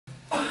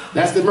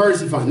That's the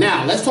emergency fund.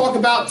 Now, let's talk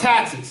about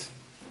taxes.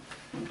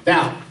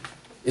 Now,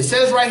 it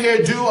says right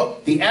here, do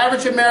the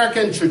average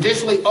American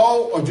traditionally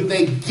owe or do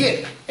they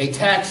get a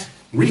tax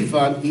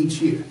refund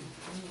each year?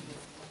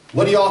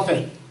 What do y'all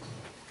think?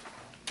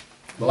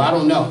 Well, I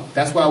don't know.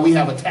 That's why we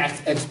have a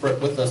tax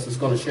expert with us that's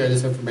going to share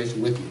this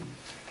information with you.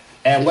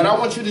 And what I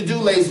want you to do,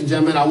 ladies and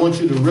gentlemen, I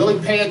want you to really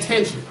pay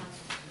attention,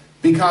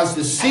 because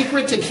the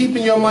secret to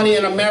keeping your money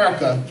in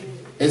America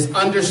is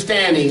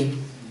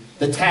understanding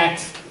the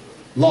tax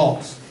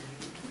laws.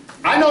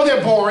 I know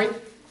they're boring.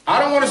 I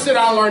don't want to sit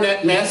down and learn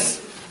that mess.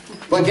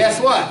 But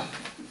guess what?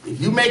 If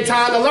you make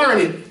time to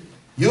learn it,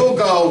 you'll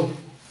go,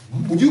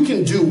 you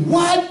can do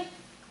what?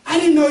 I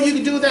didn't know you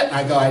could do that.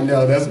 I go, I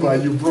know, that's why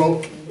you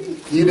broke.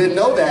 You didn't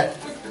know that.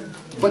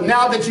 But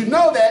now that you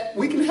know that,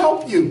 we can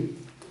help you.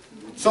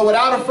 So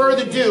without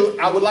further ado,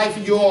 I would like for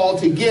you all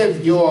to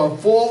give your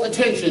full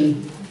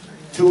attention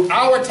to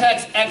our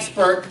tax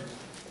expert,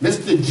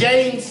 Mr.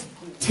 James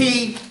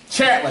T.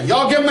 Chandler.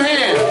 Y'all give him a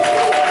hand.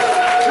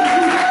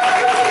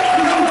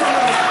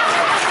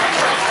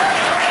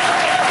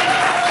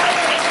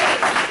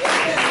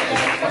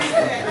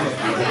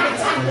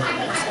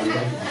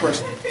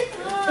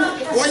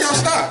 Why y'all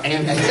stop?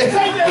 And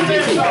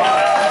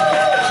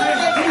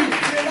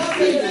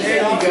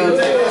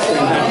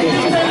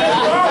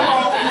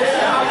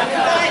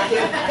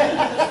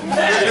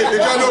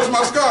Did y'all notice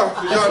my scar?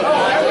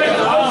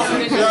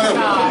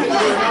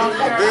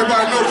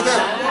 Everybody notice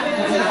that?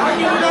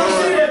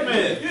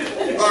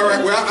 All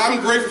right, well, I'm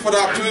grateful for the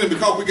opportunity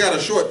because we got a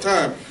short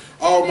time.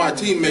 All my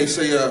teammates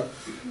say I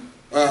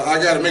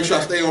got to make sure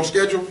I stay on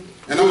schedule,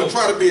 and I'm going to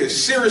try to be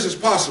as serious as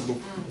possible,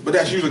 but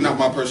that's usually not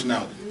my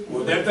personality.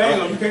 Well, that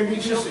thing, you can't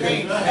beat your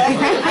team. Who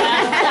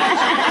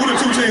the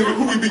two teams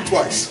who we beat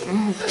twice?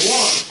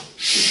 One.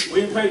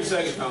 We ain't paid the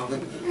second time.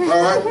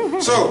 All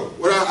right. So,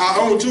 I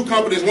own two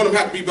companies. One of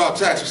them have to be about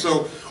taxes.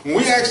 So, when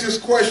we ask this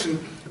question,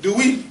 do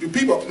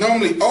people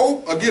normally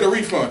owe or get a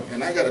refund?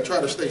 And I got to try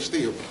to stay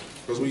still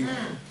because we.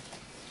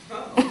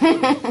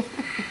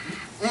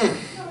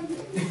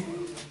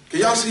 Can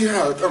y'all see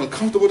how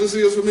uncomfortable this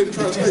is for me to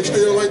try to stay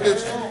still like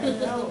this?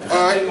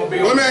 All right. Well,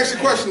 let me ask you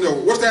a question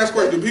though. What's the ask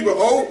question? Do people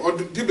owe or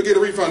do people get a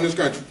refund in this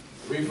country?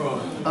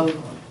 Refund.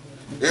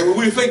 Yeah, well,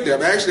 we think that,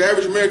 but actually, the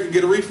average American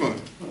get a refund.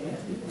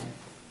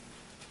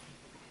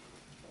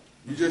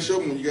 You just showed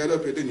me when you got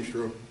up here, didn't you,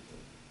 Stro?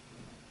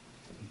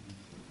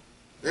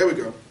 There we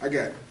go. I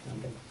got it.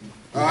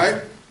 All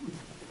right?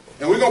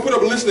 And we're going to put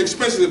up a list of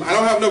expenses. I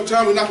don't have enough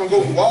time. We're not going to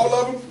go through all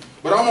of them,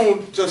 but I'm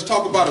going to just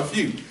talk about a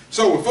few.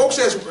 So when folks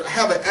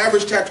have an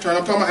average tax return,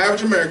 I'm talking about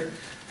average American,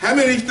 how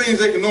many of these things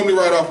they can normally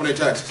write off on their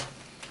taxes?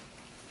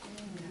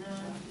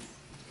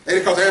 And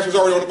because the answer was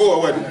already on the board,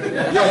 wasn't it?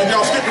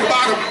 Y'all skip to the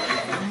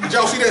bottom. Did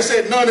y'all see that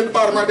said none at the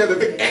bottom right there, the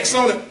big X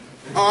on it?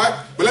 All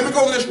right? But let me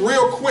go to this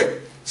real quick.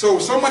 So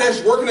somebody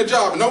that's working a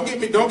job, and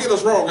don't get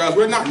us wrong, guys,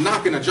 we're not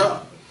knocking a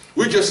job.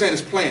 We're just saying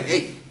it's plan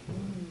A.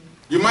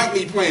 You might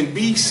need plan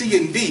B, C,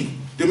 and D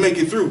to make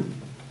it through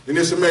in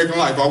this American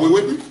life. Are we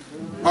with me?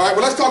 All right,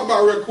 well, let's talk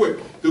about it real quick.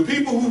 Do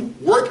people who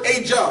work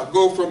a job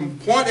go from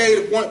point A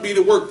to point B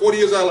to work 40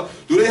 years out of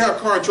life, do they have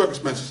car and truck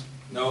expenses?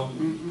 No.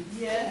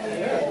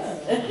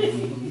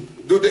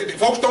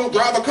 Folks don't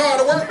drive a car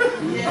to work?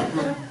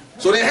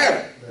 So they have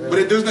it. But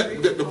it does not,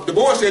 the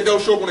board said they'll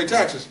show up on their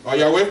taxes. Are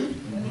y'all with me?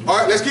 All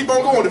right, let's keep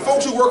on going. The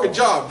folks who work a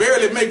job,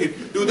 barely make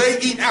it, do they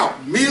eat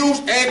out? Meals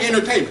and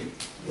entertainment.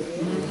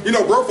 You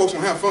know, broke folks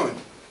don't have fun.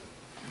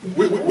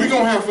 We going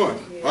to have fun.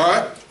 All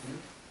right?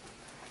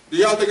 Do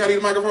y'all think I need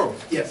a microphone?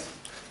 yes.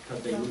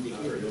 Okay.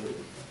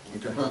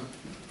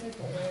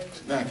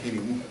 Now I can't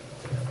even move.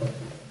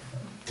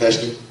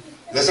 Testing.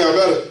 Does that sound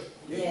better?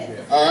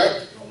 Yeah. All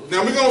right.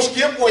 Now we're going to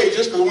skip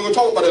wages because we're going to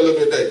talk about it a little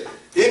bit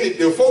today.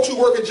 The folks who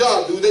work a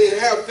job, do they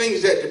have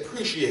things that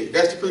depreciate?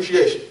 That's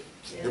depreciation.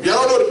 If y'all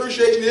don't know what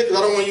depreciation is, because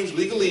I don't want to use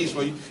legalese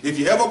for you, if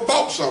you ever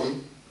bought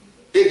something,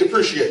 it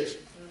depreciates.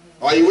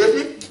 Are you with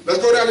me? Let's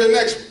go down to the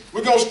next one.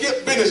 We're going to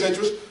skip business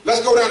interests.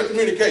 Let's go down to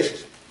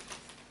communications.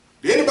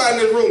 Do anybody in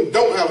this room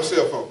don't have a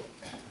cell phone?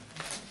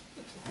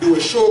 Do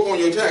it show up on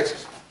your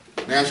taxes?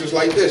 The answer is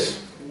like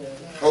this.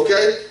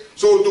 Okay?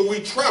 So do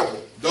we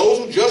travel? Those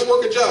who just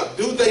work a job,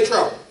 do they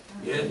travel?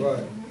 Yeah.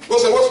 Right.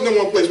 What's the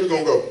number one place we're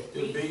going to go?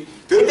 To the beach.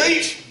 To the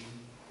beach.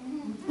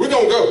 We're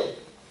going to go.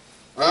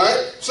 All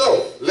right?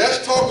 So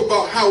let's talk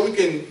about how we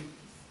can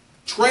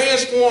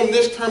transform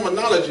this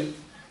terminology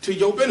to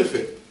your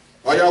benefit.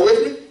 Are y'all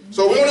with me?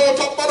 So we're only going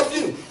to talk about a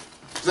few,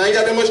 because I ain't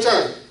got that much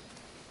time.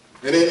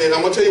 And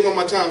I'm going to tell you when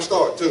my time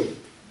starts, too.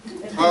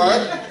 All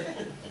right?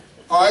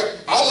 All right?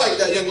 I like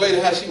that young lady,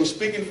 how she was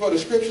speaking for the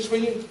scriptures for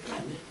you.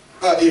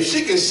 If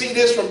she can see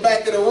this from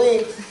back in the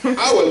room,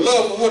 I would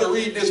love for her to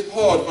read this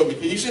part for me.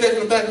 Can you see that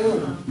from the back of the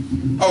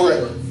room? All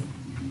right.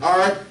 All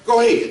right. Go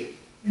ahead.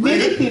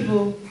 Many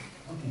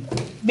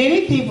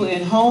people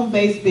in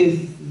home-based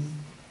businesses.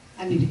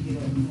 I need to get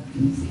over.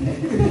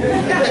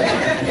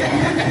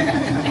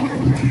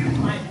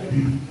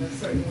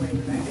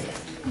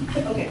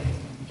 Okay.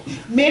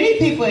 Many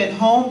people in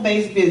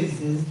home-based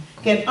businesses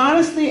can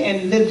honestly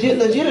and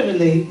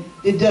legitimately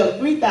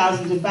deduct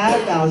 $3,000 to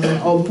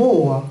 $5,000 or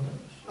more,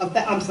 for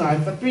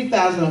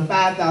 $3,000 or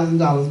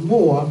 $5,000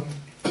 more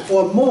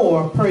or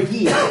more per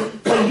year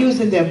for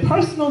using their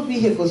personal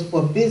vehicles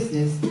for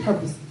business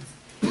purposes.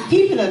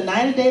 Keeping a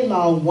 90-day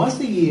log once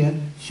a year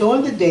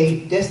showing the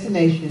date,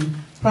 destination,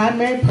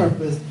 primary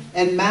purpose,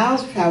 and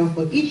miles traveled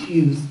for each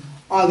use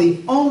are the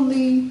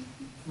only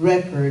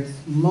records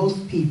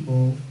most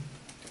people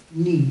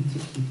need to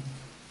keep.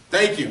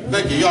 Thank you.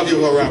 Thank you. Y'all give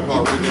her a round of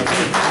applause.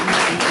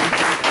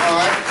 All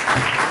right.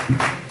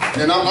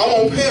 And I'm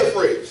going to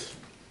paraphrase.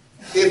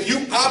 If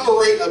you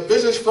operate a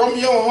business from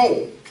your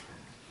home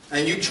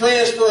and you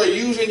transfer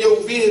using your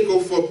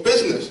vehicle for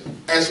business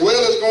as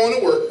well as going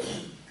to work,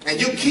 and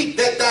you keep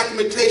that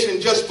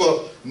documentation just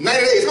for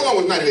 90 days. How long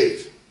was 90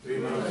 days? 3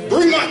 months.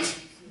 3 months.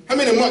 How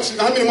many months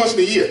in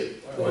a year?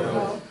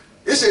 12.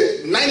 It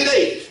said 90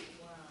 days.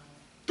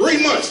 3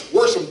 months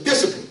worth of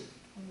discipline.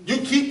 You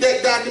keep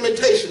that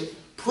documentation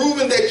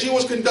proving that you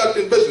was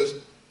conducting business,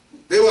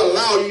 they will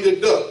allow you to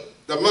deduct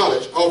the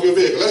mileage off your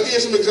vehicle. Let's give you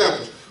some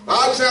examples.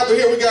 Our example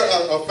here, we got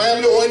a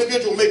family or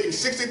individual making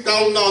 $60,000 a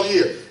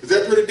year. Is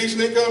that pretty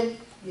decent income?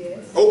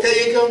 Yes.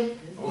 Okay income?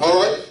 All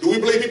right. Do we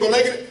believe people are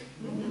making it?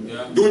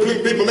 Yeah. Do we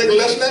believe people are making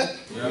less than that?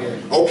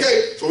 Yeah.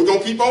 Okay, so we're going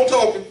to keep on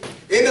talking.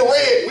 In the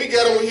red, we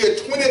got over here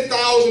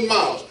 20,000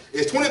 miles.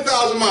 It's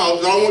 20,000 miles,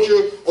 and I don't want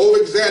you to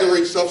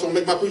over-exaggerate stuff, so I'll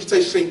make my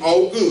presentation seem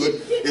all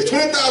good. Is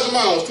 20,000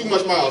 miles too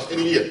much miles in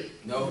a year?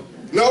 No.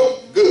 No?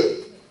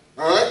 Good.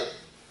 All right?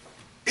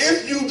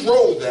 If you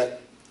drove that,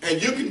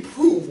 and you can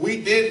prove we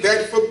did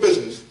that for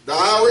business, the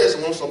IRS,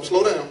 I'm going to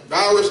slow down, the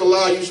IRS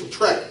allow you to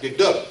subtract,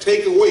 deduct,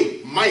 take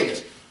away,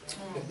 minus,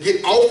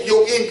 get off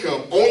your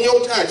income on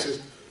your taxes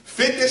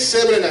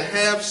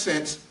 57.5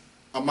 cents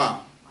a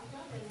mile.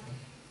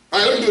 All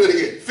right, let me do that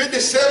again.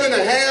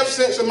 57.5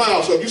 cents a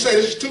mile. So if you say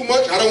this is too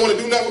much, I don't want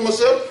to do nothing for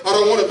myself, I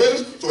don't want a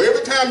business, so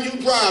every time you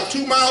drive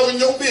 2 miles in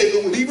your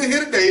vehicle, leaving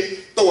here today,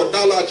 throw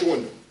 $1 out your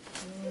window.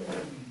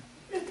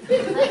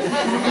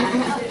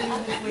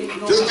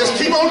 just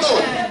keep on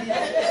going.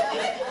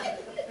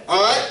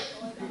 All right?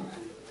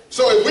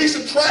 So if we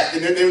subtract,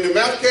 and in the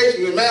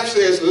mathematician, the math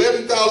says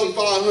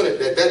 11,500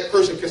 that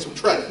person can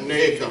subtract from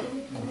their income.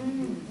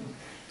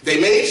 They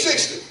made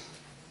 60.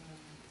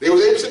 They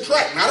was able to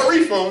subtract, not a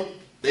refund.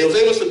 They was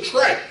able to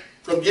subtract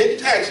from getting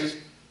taxes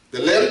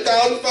the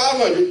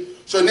 11,500.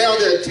 So now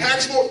their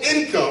taxable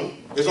income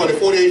is only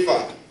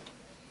 48.5.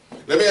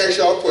 Let me ask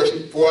y'all a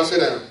question before I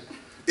sit down.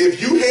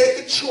 If you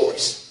had the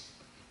choice,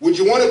 would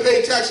you want to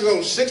pay taxes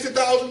on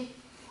 60,000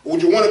 or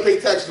would you want to pay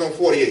taxes on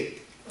 48?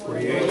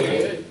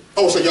 48.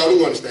 Oh, so y'all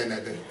do understand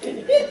that then.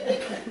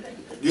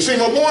 You see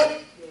my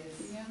point?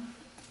 Yes.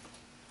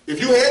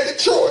 If you had the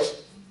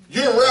choice,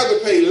 you'd rather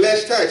pay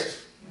less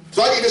taxes.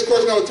 So I get this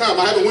question all the time.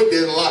 I haven't went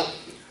there a lot.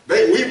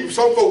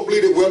 Some folks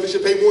believe that wealthy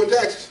should pay more in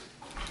taxes.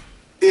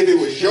 If it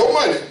was your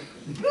money.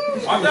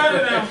 I got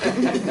it now.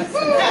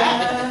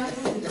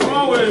 Come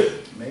on with it.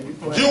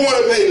 You want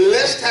to pay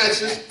less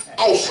taxes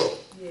also.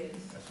 Yes.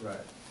 That's right.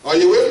 Are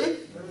you with me?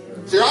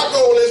 See, our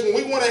goal is when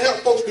we want to help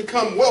folks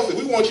become wealthy,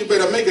 we want you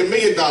to make $1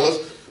 million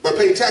but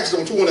pay taxes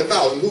on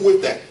 $200,000. Who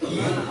with that? All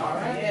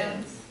right.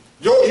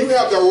 You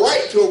have the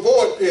right to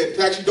avoid paying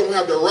tax. You don't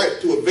have the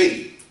right to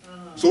evade.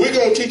 So we're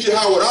going to teach you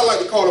how, what I like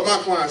to call to my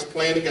clients,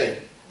 playing the game.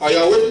 Are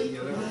y'all with me?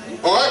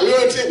 All right, we're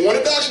going to take one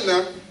deduction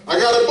now. I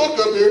got a book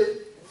up here.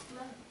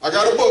 I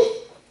got a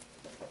book.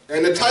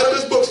 And the title of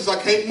this book, since I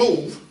can't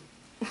move,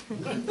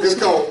 it's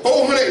called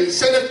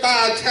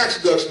 475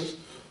 Tax Deductions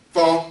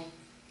for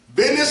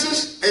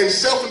Businesses and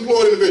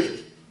Self-Employed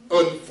Individuals.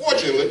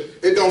 Unfortunately,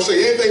 it don't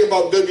say anything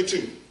about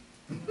W-2.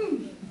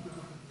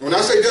 When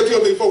I say W-2,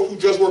 I mean folks who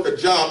just work a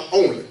job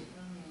only.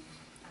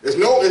 There's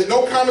no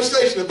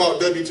conversation about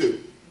W-2.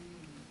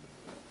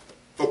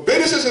 For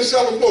businesses and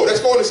self-employed,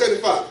 that's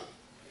 475.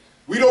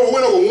 We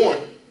went over one,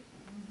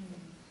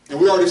 and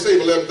we already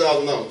saved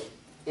 $11,000.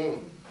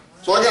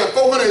 So I got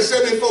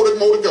 474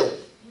 more to go.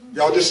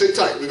 Y'all just sit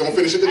tight. We're going to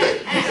finish it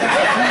today.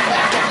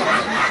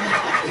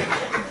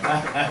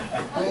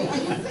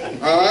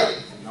 All right?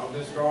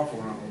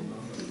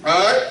 All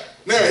right?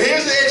 Now,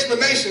 here's the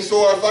explanation.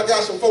 So if I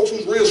got some folks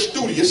who's real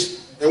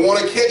studious and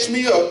want to catch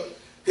me up,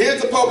 here's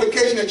the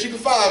publication that you can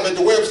find at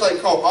the website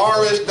called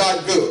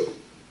rs.gov.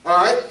 All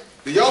right?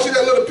 Do y'all see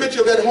that little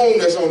picture of that home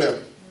that's on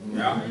there?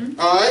 Yeah.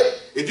 All right?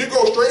 If you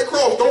go straight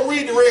across, don't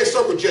read the red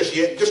circle just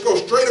yet. Just go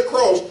straight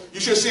across.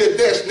 You should see a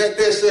desk, and that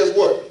desk says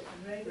what?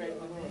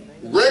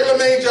 Regular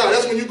main job.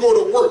 That's when you go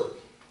to work.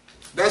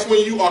 That's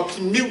when you are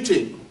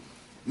commuting.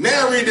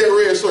 Now read that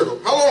red circle.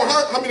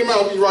 How many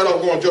miles can you ride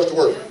off going just to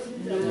work?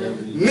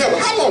 Never.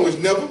 How long is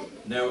never?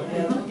 Never.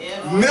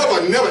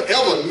 Never, never,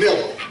 ever,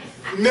 never.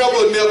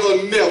 Never, never,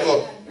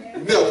 never,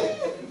 never.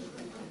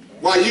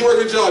 While you work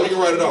a job, you can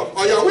write it off.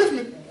 Are y'all with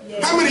me?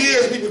 How many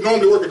years people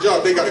normally work a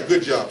job, they got a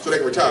good job, so they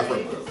can retire from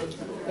it?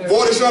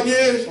 40-some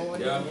years?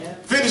 Yeah.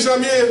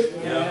 50-some years?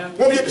 Yeah.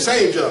 Won't be at the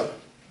same job.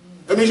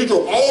 That means you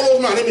drove all those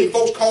miles. That means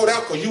folks called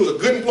out because you was a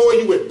good employee,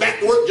 you went back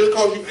to work just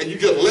because you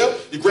just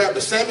left, you grabbed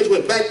the sandwich,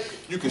 went back.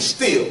 You can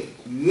still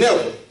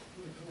never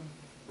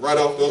write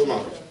off those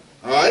miles.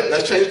 All right,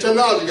 let's change the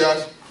terminology,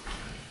 guys.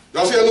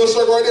 Y'all see that little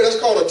circle right there? That's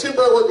called a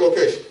temporary work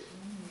location.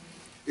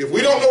 If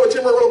we don't know the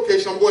temporary work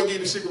location, I'm going to give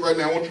you the secret right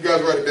now. I want you guys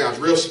to write it down. It's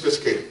real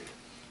sophisticated.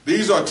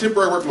 These are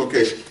temporary work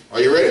locations.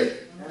 Are you ready?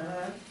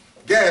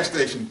 Gas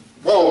station,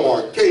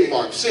 Walmart,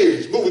 Kmart,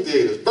 Sears, movie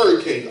theaters,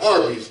 Burger King,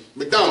 Arby's,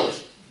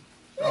 McDonald's,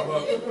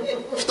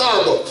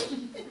 Starbucks.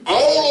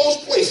 All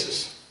those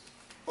places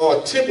are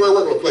a temporary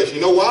work location.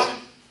 You know why?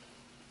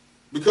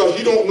 Because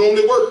you don't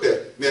normally work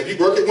there. Now, if you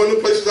work at one of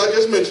the places I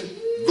just mentioned,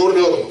 go to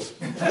the other ones.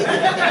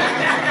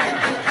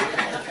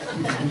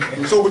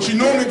 So, but you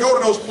normally go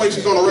to those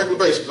places on a regular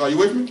basis. Are you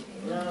with me?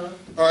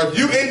 If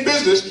you're in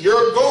business,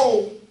 your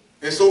goal,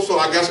 and so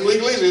I got some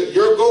legalese,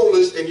 your goal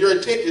is, and your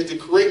intent is to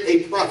create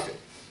a profit.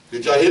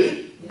 Did y'all hear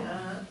me?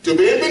 To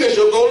be in business,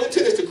 your goal and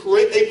intent is to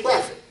create a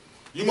profit.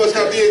 You must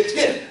have the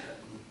intent.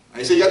 I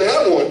ain't say you got to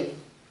have one.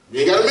 You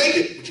ain't got to make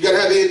it, but you got to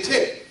have the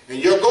intent. And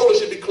your goal is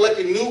to be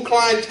collecting new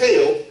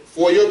clientele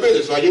for your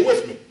business. Are you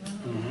with me?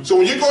 So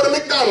when you go to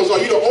McDonald's, are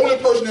you the only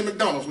person in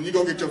McDonald's when you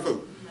go get your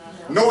food?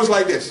 No, it's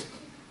like this.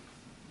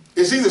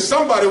 It's either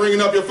somebody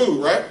ringing up your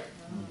food, right?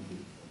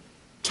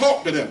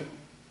 Talk to them.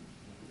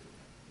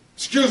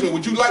 Excuse me,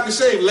 would you like to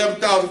save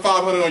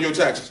 $11,500 on your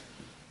taxes?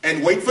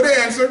 And wait for the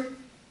answer.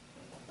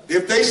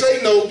 If they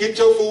say no, get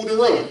your food and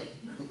run.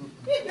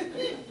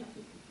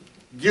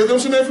 Give them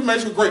some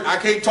information. Great, I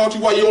can't talk to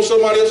you while you're on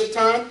somebody else's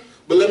time,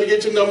 but let me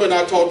get your number and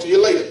I'll talk to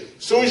you later.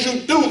 As soon as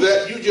you do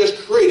that, you just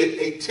created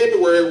a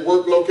temporary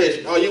work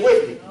location. Are you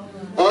with me?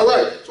 All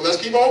right, so let's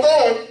keep on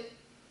going.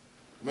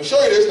 I'm going to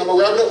show you this, and I'm going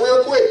to wrap it up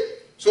real quick.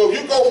 So if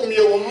you go from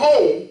your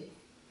home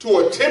to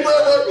a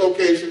temporary work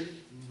location,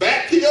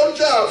 back to your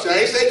job, so I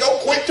ain't say go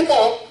quit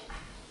tomorrow.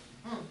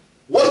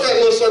 What's that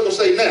little circle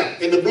say now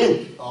in the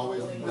blue?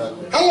 Always.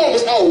 How long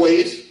is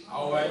always?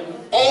 Always.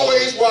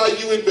 Always while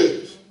you in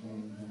business.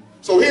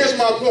 So here's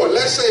my point.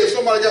 Let's say if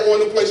somebody got one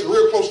of them places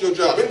real close to your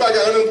job. Anybody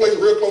got one of them places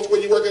real close to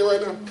where you work at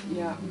right now?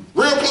 Yeah.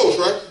 Real close,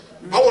 right?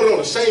 I want it on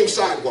the same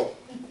sidewalk.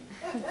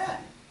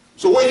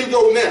 So where you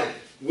go now,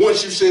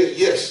 once you said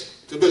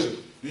yes to business?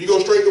 Do you go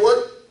straight to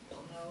work?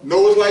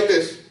 No, it's like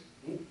this.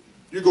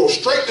 You go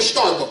straight to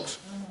Starbucks.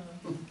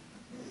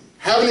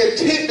 Have an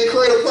intent to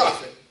create a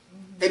profit.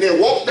 And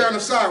then walk down the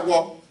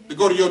sidewalk to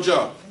go to your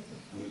job.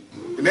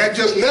 And that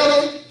just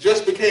never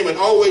became an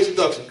always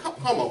deduction.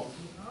 Come on.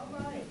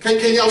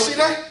 Can y'all see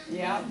that?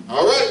 Yeah.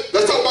 All right.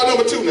 Let's talk about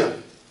number 2 now.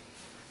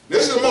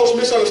 This is the most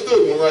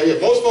misunderstood one right here.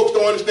 Most folks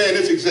don't understand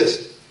this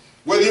exists.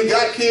 Whether you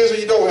got kids or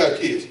you don't have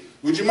kids.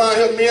 Would you mind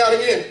helping me out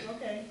again?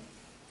 Okay.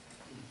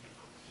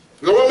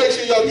 I want to make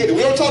sure y'all get it.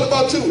 We don't talk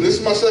about 2. This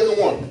is my second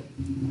one.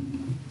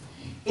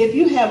 If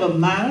you have a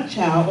minor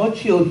child or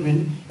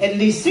children at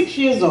least 6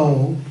 years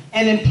old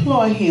and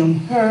employ him,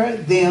 her,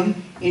 them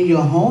in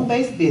your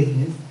home-based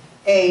business,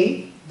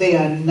 A, they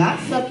are not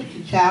subject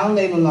to child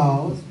labor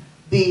laws.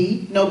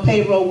 B, no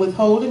payroll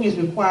withholding is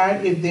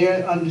required if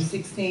they're under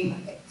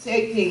 18.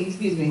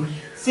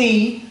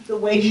 C, the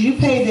wages you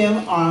pay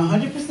them are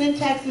 100%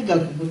 tax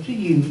deductible to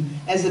you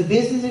as a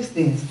business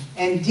expense.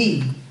 And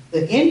D,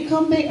 the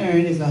income they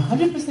earn is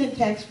 100%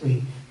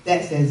 tax-free.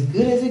 That's as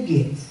good as it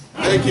gets.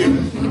 Thank you.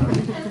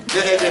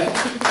 Thank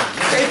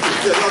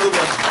you.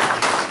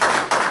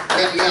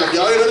 Now, if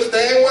y'all didn't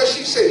understand what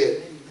she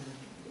said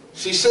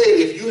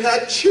if you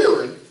had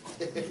children,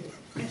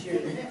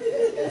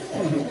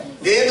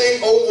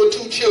 anything over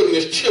 2 children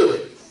is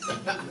children.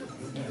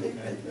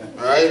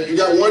 All right? You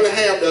got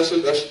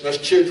 1.5, that's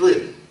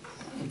children.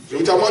 So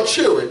we're talking about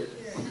children.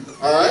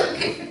 All right?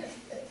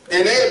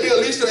 And they'd be at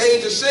least at the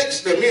age of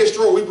 6. Now, me and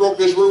Stroh, we broke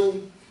this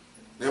rule.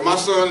 Now, my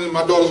son and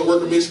my daughters have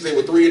worked with me since they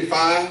were 3 and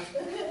 5.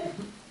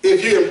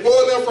 If you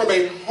employ them from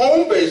a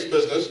home-based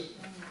business,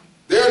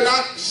 they're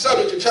not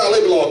subject to child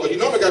labor law, because you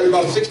normally got to be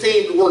about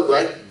 16 to work,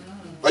 right?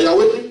 Are y'all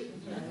with me?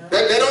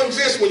 That don't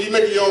exist when you're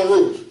making your own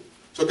rules.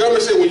 So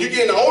government said, when you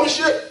get into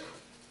ownership,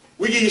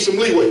 we give you some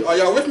leeway. Are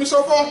y'all with me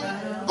so far?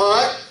 All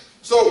right?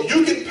 So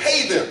you can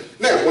pay them.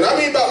 Now, what I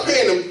mean about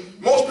paying them,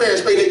 most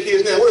parents pay their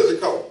kids now. What is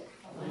it called?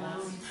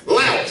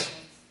 Allowance.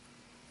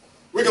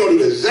 We're going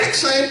to do the exact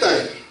same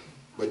thing,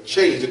 but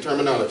change the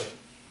terminology.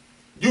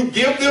 You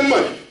give them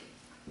money.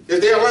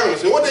 It's their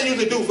allowance. And what they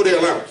usually do for their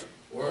allowance?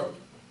 Work.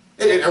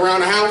 And around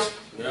the house?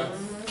 Yeah.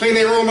 Clean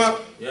their room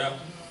up? Yeah.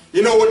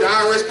 You know what the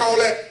IRS call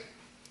that?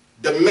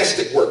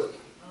 Domestic work.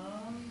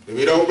 If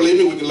you don't believe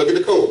me, we can look at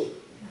the code.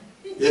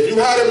 If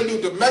you hire them to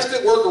do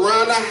domestic work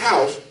around the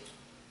house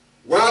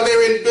while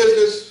they're in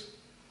business,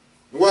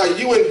 while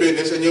you in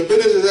business, and your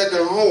business is at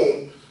their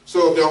home,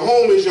 so if their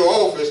home is your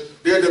office,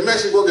 their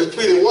domestic work is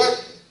cleaning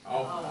what?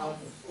 Office.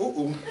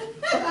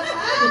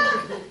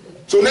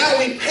 So now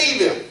we pay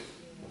them.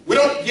 We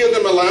don't give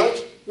them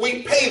allowance,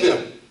 we pay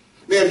them.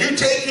 Now if you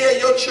take care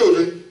of your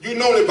children, you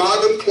normally buy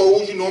them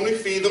clothes, you normally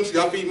feed them. See,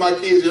 I feed my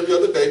kids every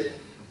other day.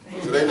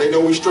 So they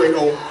know we straight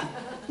home.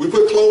 We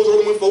put clothes on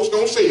them when folks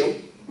don't see them.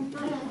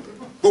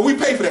 But we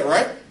pay for that,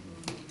 right?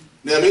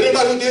 Now if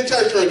anybody who did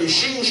tax return, do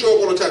shoes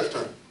show up on a tax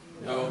return?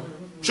 No.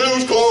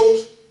 Shoes,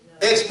 clothes,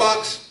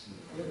 Xbox,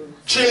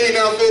 cheerleading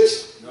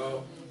outfits?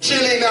 No.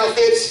 Cheerleading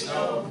outfits?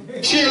 No.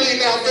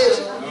 Cheerleading outfits?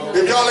 No.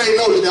 If y'all ain't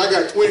noticed, I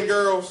got twin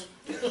girls.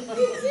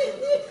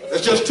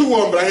 That's just 2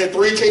 of them, but I had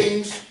 3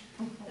 teams.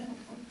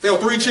 There were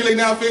 3 cheerleading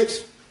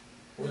outfits.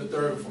 What's the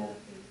third for?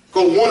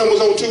 Because one of them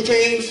was on 2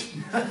 teams.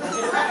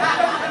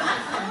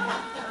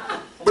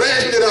 But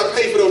actually, did I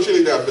pay for those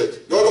cheerleading outfits?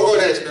 Go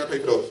ahead and ask me, did I pay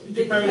for those? Did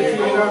you pay for the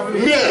cheerleading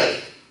outfit? Yeah.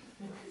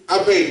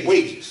 I paid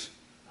wages.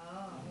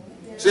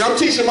 See, I'm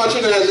teaching my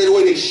children how to say the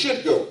way they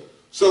should go.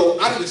 So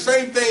I do the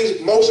same things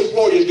most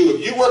employers do.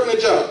 If you work in a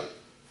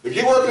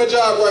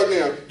job right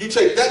now, you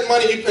take that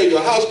money, you pay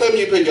your house payment,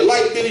 you pay your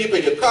light bill, you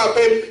pay your car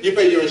payment, you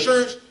pay your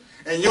insurance,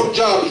 and your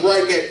job is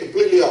right there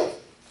completely off.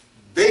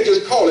 They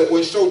just call it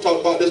what Show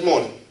talked about this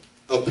morning,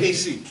 a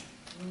PC,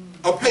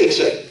 a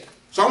paycheck.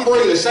 So I'm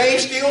bringing the same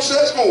skill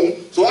sets home,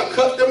 so I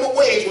cut them a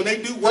wage when they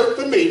do work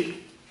for me,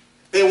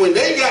 and when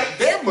they got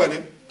their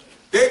money,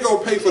 they go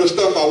pay for the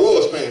stuff I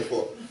was paying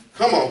for.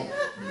 Come on.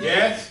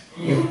 Yes.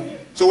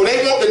 So when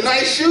they want the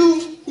nice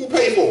shoes, who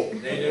pay for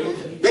them? They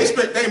do. They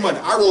spent their money.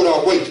 I wrote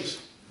off wages.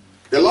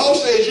 The law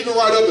says you can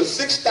write up to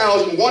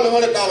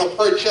 $6,100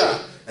 per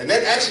child, and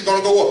that's actually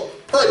going to go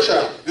up per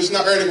child. This is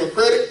not earning with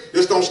credit.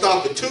 This don't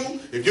stop at 2.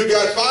 If you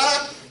got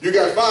 5, you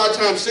got 5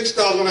 times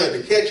 $6,100.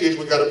 The catch is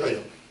we got to pay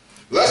them.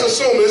 Let's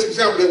assume in this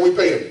example that we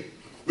pay them.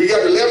 We got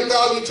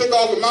 $11,000 we took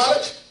off of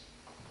mileage.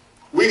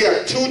 We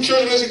got 2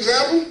 children in this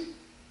example.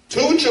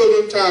 2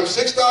 children times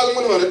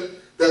 $6,100.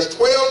 That's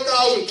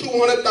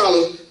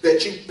 $12,200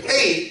 that you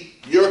paid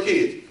your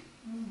kids.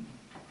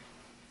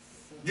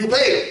 You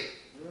paid them.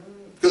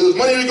 Because it's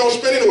money you're going to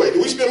spend anyway.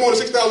 Do we spend more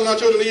than $6,000 on our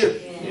children a year?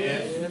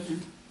 Yes.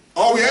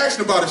 All we're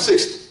asking about is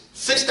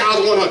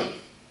 $6,100.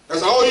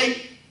 That's all you.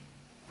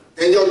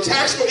 And your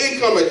taxable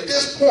income at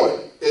this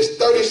point is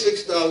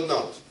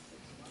 $36,000.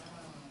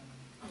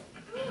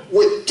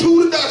 With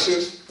 2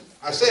 deductions,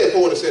 I said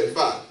 4 instead of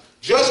 5.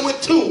 Just with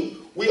 2,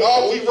 we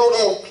wrote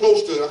off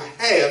close to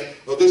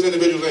half of this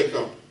individual's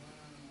income.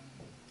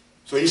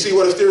 So you see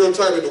what a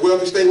stereotype that the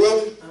wealthy stay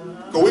wealthy?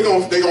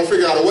 Because they're going to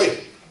figure out a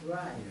way.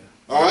 Right.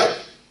 All right?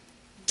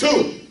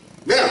 2.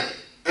 Now,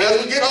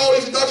 as we get all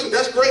these deductions,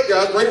 that's great,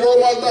 guys. Bring role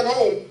models back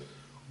home.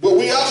 But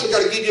we also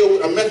got to give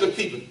you a method of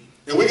keeping.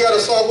 And we got a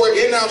software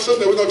in-house system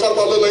that we're going to talk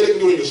about a little later. You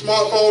can do it on your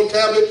smartphone,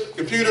 tablet,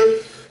 computer,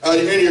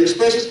 and your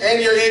expenses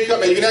and your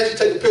income, and you can actually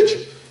take a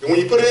picture. And when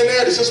you put it in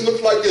there, the system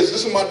looks like this.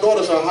 This is my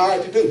daughters are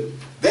hired to do.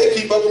 They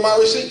keep up with my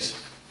receipts.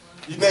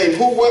 You name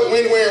who, what,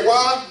 when, where, and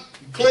why.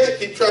 You click it,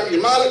 keep track of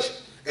your mileage,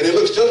 and it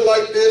looks just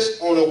like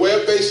this on a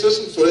web-based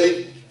system. So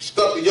they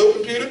stuck to your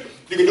computer.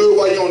 You can do it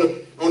while you're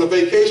on a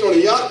vacation on a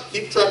yacht.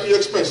 Keep track of your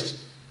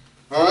expenses.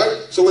 All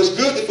right? So it's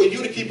good for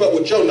you to keep up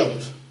with your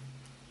numbers.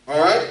 All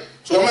right?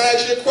 So I'm going to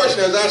ask you a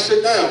question as I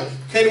sit down.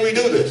 Can we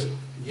do this?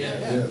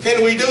 Yes.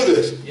 Can we do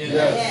this?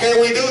 Yes.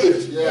 Can we do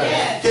this?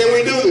 Yes. Can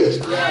we do this?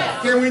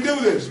 Yes. Can we do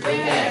this?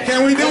 Yes.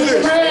 Can we do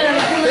this? Can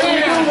we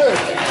do this?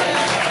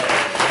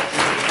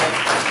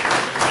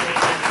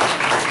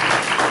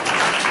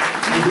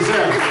 Thank you,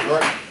 sir. All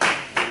right.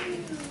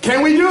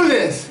 Can we do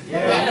this?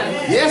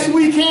 Yes. Yes,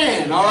 we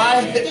can, all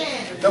right?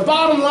 The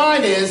bottom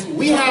line is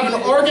we have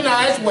an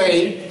organized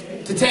way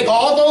to take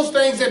all those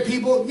things that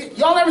people...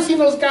 Y'all ever seen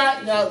those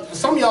guys? Now,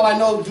 some of y'all I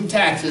know do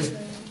taxes.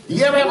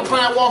 You ever have a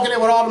client walking in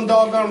with all them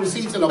doggone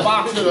receipts in a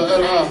box and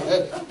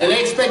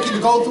they expect you to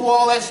go through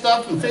all that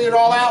stuff and figure it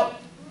all out?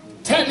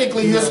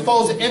 Technically, you're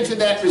supposed to enter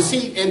that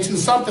receipt into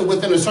something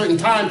within a certain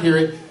time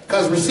period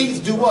because receipts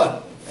do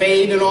what?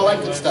 Fade and all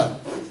that good stuff.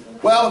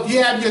 Well, if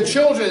you have your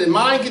children, and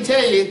mine can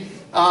tell you,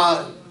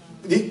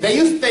 they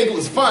used to think it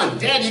was fun.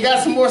 Dad, you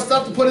got some more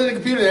stuff to put in the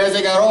computer. As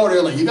they got older,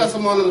 they're like, you got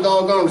some more of them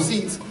doggone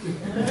receipts.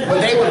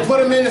 But they would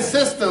put them in the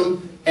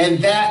system, and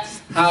that's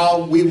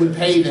how we would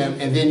pay them,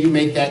 and then you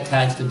make that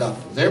tax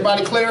deductible. Is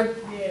everybody clear?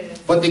 Yes.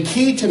 But the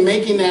key to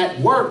making that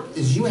work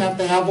is you have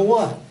to have a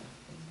what?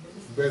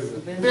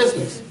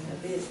 Business.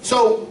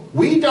 So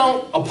we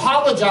don't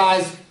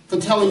apologize for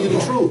telling you the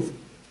truth.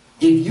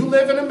 If you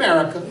live in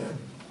America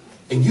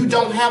and you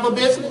don't have a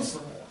business,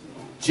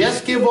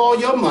 just give all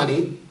your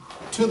money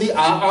to the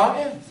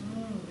IRS.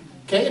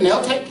 Okay, and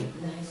they'll take it.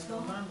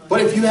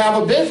 But if you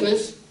have a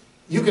business,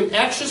 you can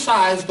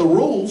exercise the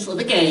rules of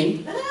the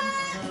game,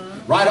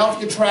 write off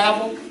your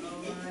travel,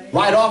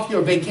 write off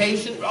your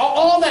vacation.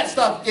 All that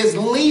stuff is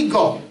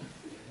legal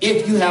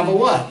if you have a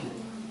what?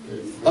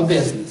 A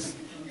business.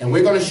 And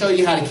we're going to show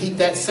you how to keep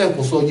that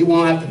simple so you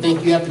won't have to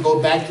think you have to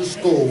go back to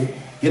school,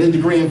 get a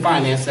degree in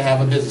finance to have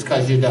a business,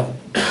 because you don't.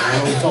 I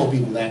always told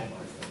people that.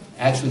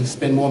 Actually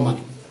spend more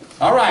money.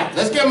 All right,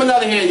 let's give them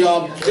another hand,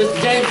 y'all. This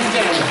is James and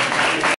James.